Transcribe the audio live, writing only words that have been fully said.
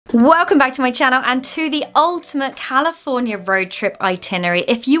Welcome back to my channel and to the ultimate California road trip itinerary.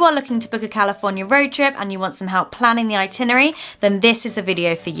 If you are looking to book a California road trip and you want some help planning the itinerary, then this is a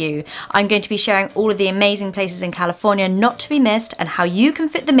video for you. I'm going to be sharing all of the amazing places in California not to be missed and how you can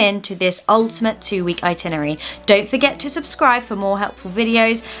fit them into this ultimate 2-week itinerary. Don't forget to subscribe for more helpful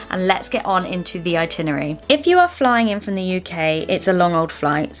videos, and let's get on into the itinerary. If you are flying in from the UK, it's a long old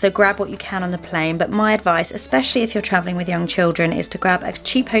flight, so grab what you can on the plane, but my advice, especially if you're traveling with young children, is to grab a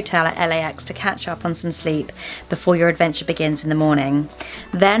cheap hotel at LAX to catch up on some sleep before your adventure begins in the morning.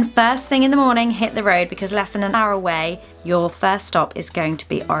 Then first thing in the morning, hit the road, because less than an hour away, your first stop is going to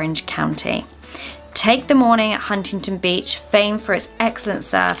be Orange County. Take the morning at Huntington Beach, famed for its excellent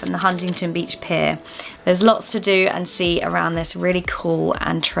surf and the Huntington Beach Pier. There's lots to do and see around this really cool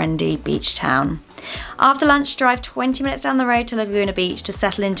and trendy beach town. After lunch, drive 20 minutes down the road to Laguna Beach to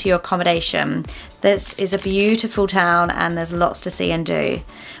settle into your accommodation. This is a beautiful town and there's lots to see and do.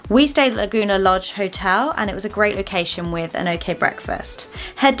 We stayed at Laguna Lodge Hotel and it was a great location with an okay breakfast.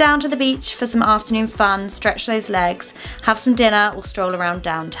 Head down to the beach for some afternoon fun, stretch those legs, have some dinner or stroll around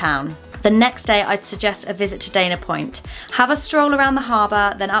downtown. The next day, I'd suggest a visit to Dana Point. Have a stroll around the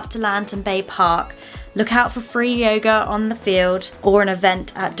harbour, then up to Lantern Bay Park. Look out for free yoga on the field or an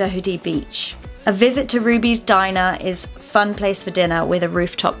event at Doherty Beach. A visit to Ruby's Diner is a fun place for dinner with a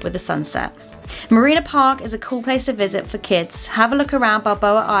rooftop with a sunset. Marina Park is a cool place to visit for kids. Have a look around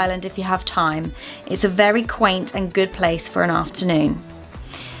Balboa Island if you have time. It's a very quaint and good place for an afternoon.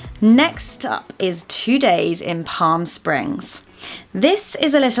 Next up is 2 days in Palm Springs. This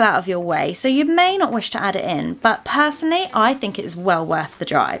is a little out of your way, so you may not wish to add it in, but personally, I think it's well worth the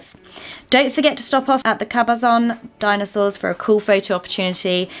drive. Don't forget to stop off at the Cabazon Dinosaurs for a cool photo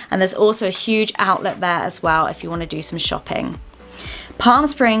opportunity, and there's also a huge outlet there as well if you want to do some shopping. Palm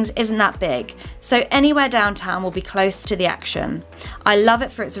Springs isn't that big, so anywhere downtown will be close to the action. I love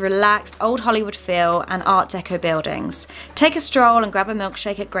it for its relaxed old Hollywood feel and Art Deco buildings. Take a stroll and grab a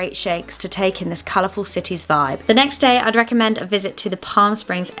milkshake at Great Shakes to take in this colourful city's vibe. The next day, I'd recommend a visit to the Palm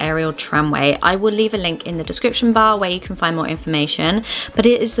Springs aerial tramway. I will leave a link in the description bar where you can find more information, but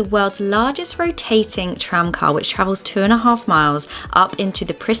it is the world's largest rotating tram car which travels 2.5 miles up into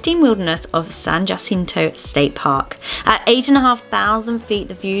the pristine wilderness of San Jacinto State Park. At 8,500 feet,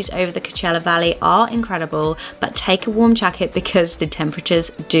 the views over the Coachella Valley are incredible, but take a warm jacket because the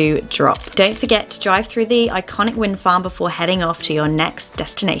temperatures do drop. Don't forget to drive through the iconic wind farm before heading off to your next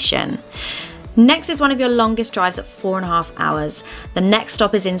destination. Next is one of your longest drives at 4.5 hours. The next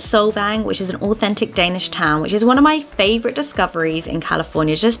stop is in Solvang, which is an authentic Danish town, which is one of my favourite discoveries in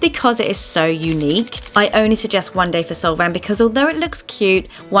California just because it is so unique. I only suggest 1 day for Solvang because although it looks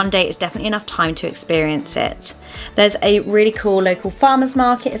cute, 1 day is definitely enough time to experience it. There's a really cool local farmers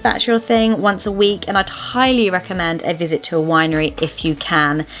market if that's your thing once a week, and I'd highly recommend a visit to a winery if you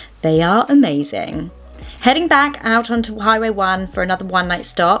can. They are amazing. Heading back out onto Highway 1 for another one-night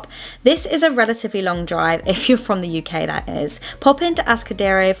stop. This is a relatively long drive if you're from the UK, that is. Pop into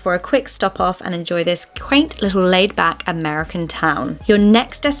Askadero for a quick stop off and enjoy this quaint little laid-back American town. Your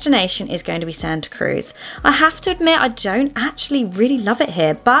next destination is going to be Santa Cruz. I have to admit I don't actually really love it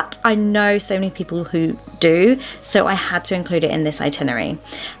here, but I know so many people who do, so I had to include it in this itinerary.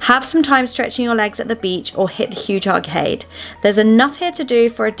 Have some time stretching your legs at the beach or hit the huge arcade. There's enough here to do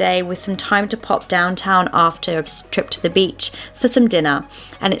for a day with some time to pop downtown after a trip to the beach for some dinner,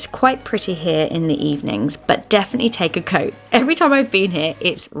 and it's quite pretty here in the evenings, but definitely take a coat. Every time I've been here,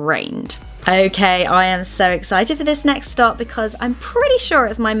 it's rained. Okay, I am so excited for this next stop because I'm pretty sure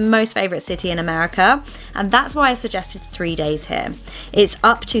it's my most favourite city in America, and that's why I suggested 3 days here. It's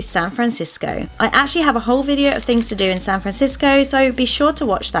up to San Francisco. I actually have a whole video of things to do in San Francisco, so be sure to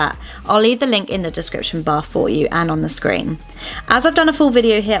watch that. I'll leave the link in the description bar for you and on the screen. As I've done a full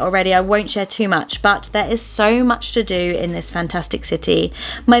video here already, I won't share too much, but there is so much to do in this fantastic city.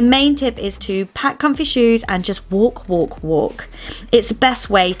 My main tip is to pack comfy shoes and just walk, walk, walk. It's the best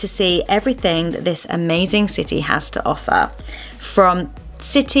way to see everything that this amazing city has to offer. From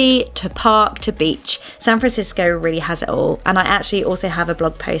city to park to beach, San Francisco really has it all, and I actually also have a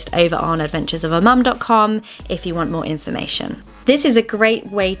blog post over on adventuresofamum.com if you want more information. This is a great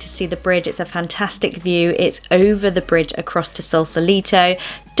way to see the bridge. It's a fantastic view. It's over the bridge across to Sausalito.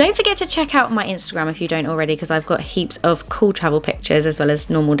 Don't forget to check out my Instagram if you don't already, because I've got heaps of cool travel pictures as well as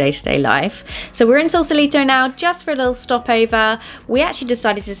normal day-to-day life. So we're in Sausalito now just for a little stopover. We actually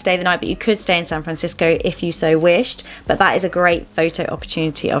decided to stay the night, but you could stay in San Francisco if you so wished, but that is a great photo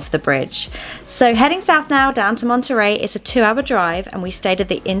opportunity of the bridge. So heading south now down to Monterey. It's a 2-hour drive, and we stayed at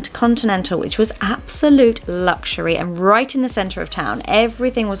the Intercontinental, which was absolute luxury and right in the center of town.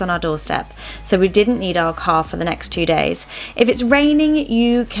 Everything was on our doorstep, so we didn't need our car for the next 2 days. If it's raining,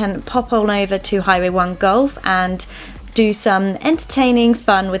 you can pop on over to Highway 1 Golf and do some entertaining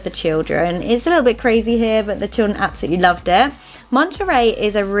fun with the children. It's a little bit crazy here, but the children absolutely loved it. Monterey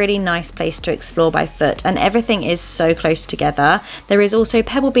is a really nice place to explore by foot, and everything is so close together. There is also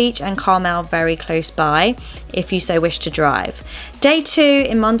Pebble Beach and Carmel very close by if you so wish to drive. Day 2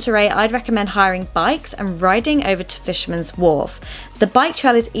 in Monterey, I'd recommend hiring bikes and riding over to Fisherman's Wharf. The bike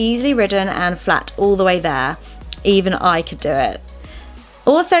trail is easily ridden and flat all the way there. Even I could do it.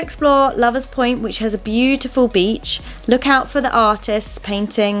 Also explore Lovers Point, which has a beautiful beach. Look out for the artists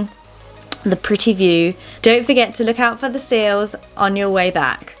painting the pretty view. Don't forget to look out for the seals on your way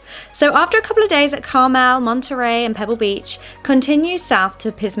back. So after a couple of days at Carmel, Monterey and Pebble Beach, continue south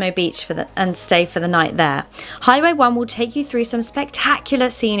to Pismo Beach and stay for the night there. Highway 1 will take you through some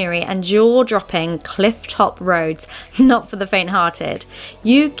spectacular scenery and jaw-dropping cliff-top roads, not for the faint-hearted.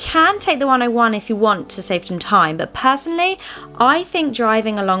 You can take the 101 if you want to save some time, but personally, I think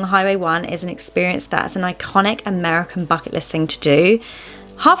driving along Highway 1 is an experience that's an iconic American bucket list thing to do.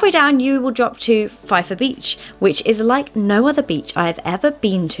 Halfway down, you will drop to Pfeiffer Beach, which is like no other beach I have ever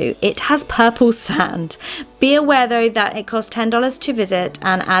been to. It has purple sand. Be aware though that it costs $10 to visit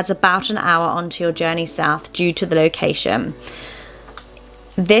and adds about an hour onto your journey south due to the location.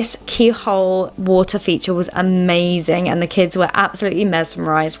 This keyhole water feature was amazing and the kids were absolutely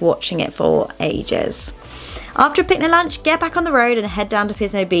mesmerized watching it for ages. After a picnic lunch, get back on the road and head down to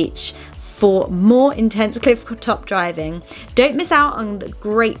Pismo Beach for more intense cliff-top driving. Don't miss out on the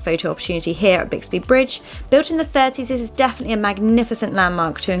great photo opportunity here at Bixby Bridge. Built in the 30s, this is definitely a magnificent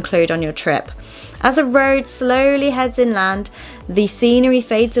landmark to include on your trip. As the road slowly heads inland, the scenery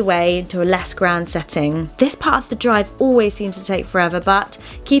fades away into a less grand setting. This part of the drive always seems to take forever, but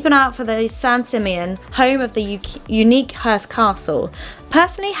keep an eye out for the San Simeon, home of the unique Hearst Castle.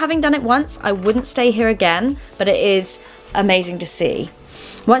 Personally, having done it once, I wouldn't stay here again, but it is amazing to see.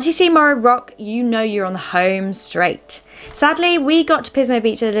 Once you see Morro Rock, you know you're on the home straight. Sadly, we got to Pismo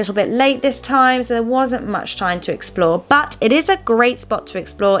Beach a little bit late this time, so there wasn't much time to explore, but it is a great spot to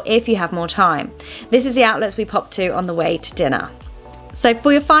explore if you have more time. This is the outlets we popped to on the way to dinner. So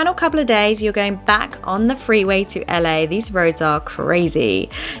for your final couple of days, you're going back on the freeway to LA. These roads are crazy.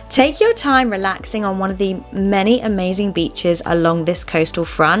 Take your time relaxing on one of the many amazing beaches along this coastal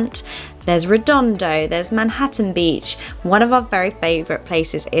front. There's Redondo, there's Manhattan Beach. One of our very favorite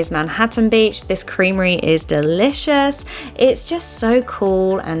places is Manhattan Beach. This creamery is delicious. It's just so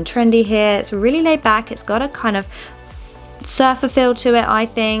cool and trendy here. It's really laid back. It's got a kind of surfer feel to it, I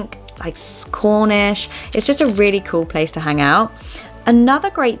think, like Cornish. It's just a really cool place to hang out. Another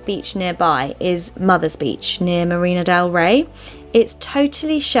great beach nearby is Mother's Beach near Marina del Rey. It's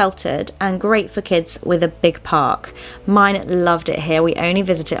totally sheltered and great for kids with a big park. Mine loved it here. We only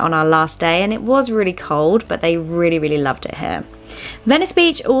visited on our last day and it was really cold, but they really loved it here. Venice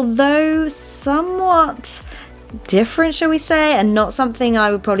Beach, although somewhat different, shall we say, and not something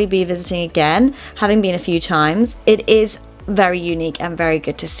I would probably be visiting again, having been a few times, it is very unique and very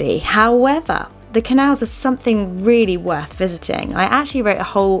good to see. However, the canals are something really worth visiting. I actually wrote a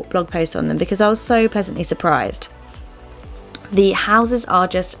whole blog post on them because I was so pleasantly surprised. The houses are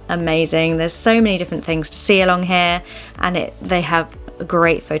just amazing. There's so many different things to see along here, and they have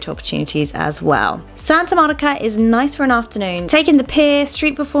great photo opportunities as well. Santa Monica is nice for an afternoon. Take in the pier,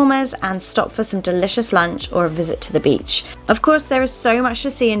 street performers, and stop for some delicious lunch or a visit to the beach. Of course, there is so much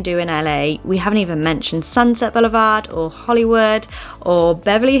to see and do in LA. We haven't even mentioned Sunset Boulevard or Hollywood or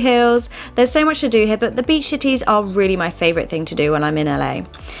Beverly Hills. There's so much to do here, but the beach cities are really my favorite thing to do when I'm in LA.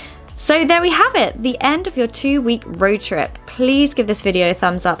 So there we have it, the end of your 2-week road trip. Please give this video a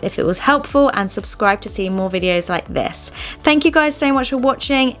thumbs up if it was helpful and subscribe to see more videos like this. Thank you guys so much for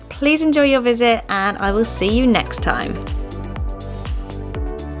watching. Please enjoy your visit and I will see you next time.